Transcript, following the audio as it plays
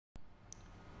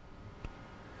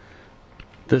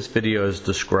This video is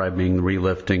describing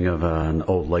relifting of an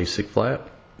old Lasik flap.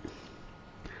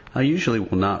 I usually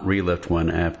will not relift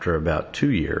one after about 2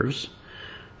 years.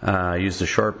 I use the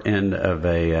sharp end of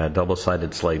a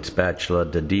double-sided slate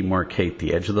spatula to demarcate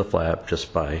the edge of the flap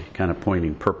just by kind of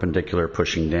pointing perpendicular,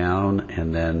 pushing down,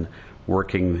 and then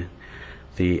working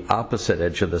the opposite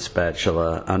edge of the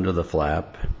spatula under the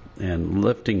flap and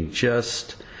lifting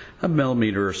just a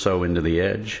millimeter or so into the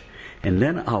edge. And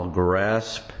then I'll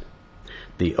grasp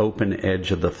the open edge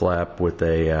of the flap with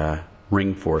a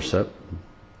ring forceps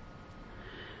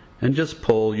and just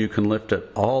pull. You can lift it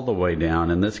all the way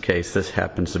down. In this case, this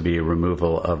happens to be a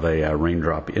removal of a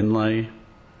raindrop inlay,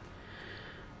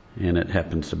 and it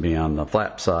happens to be on the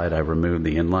flap side. I removed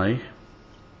the inlay,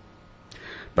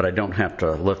 but I don't have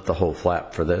to lift the whole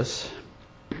flap for this.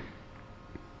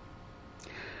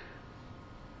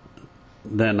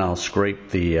 Then I'll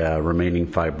scrape the remaining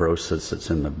fibrosis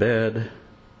that's in the bed.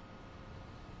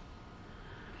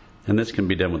 And this can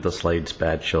be done with a Slade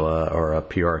spatula or a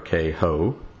PRK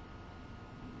hoe.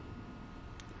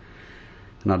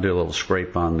 And I'll do a little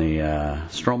scrape on the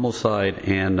stromal side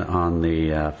and on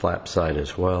the flap side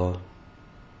as well.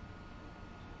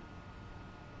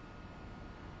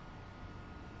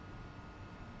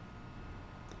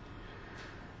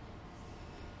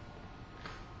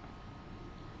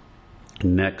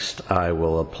 Next, I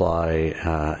will apply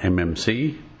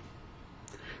MMC.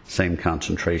 Same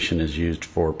concentration is used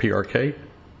for PRK,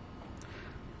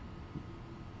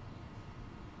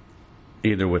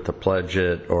 either with the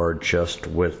pledget or just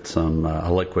with some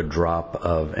a liquid drop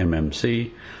of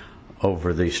MMC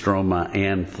over the stroma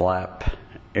and flap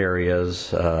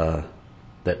areas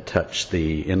that touch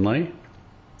the inlay.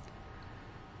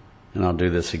 And I'll do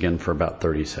this again for about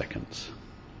 30 seconds.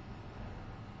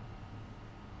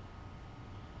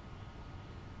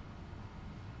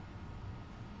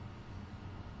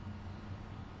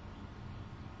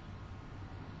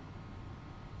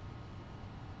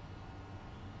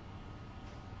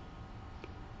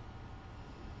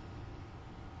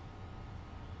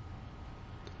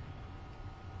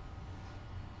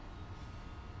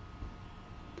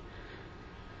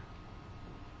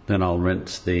 Then I'll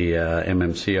rinse the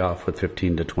MMC off with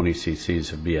 15 to 20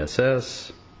 cc's of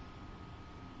BSS.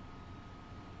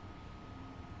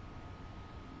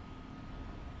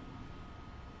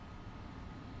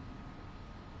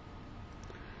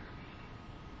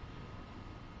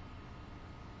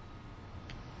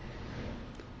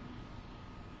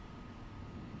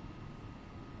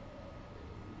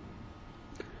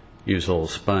 Use a little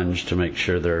sponge to make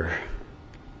sure there are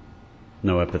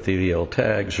no epithelial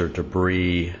tags or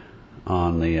debris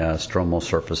on the stromal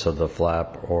surface of the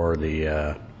flap or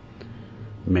the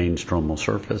main stromal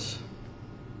surface.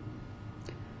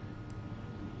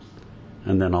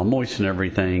 And then I'll moisten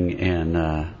everything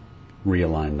and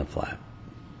realign the flap.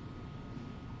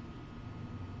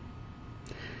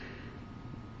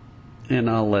 And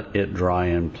I'll let it dry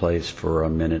in place for a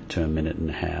minute to a minute and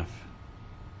a half.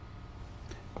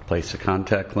 Place a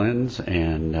contact lens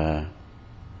and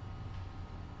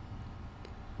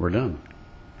we're done.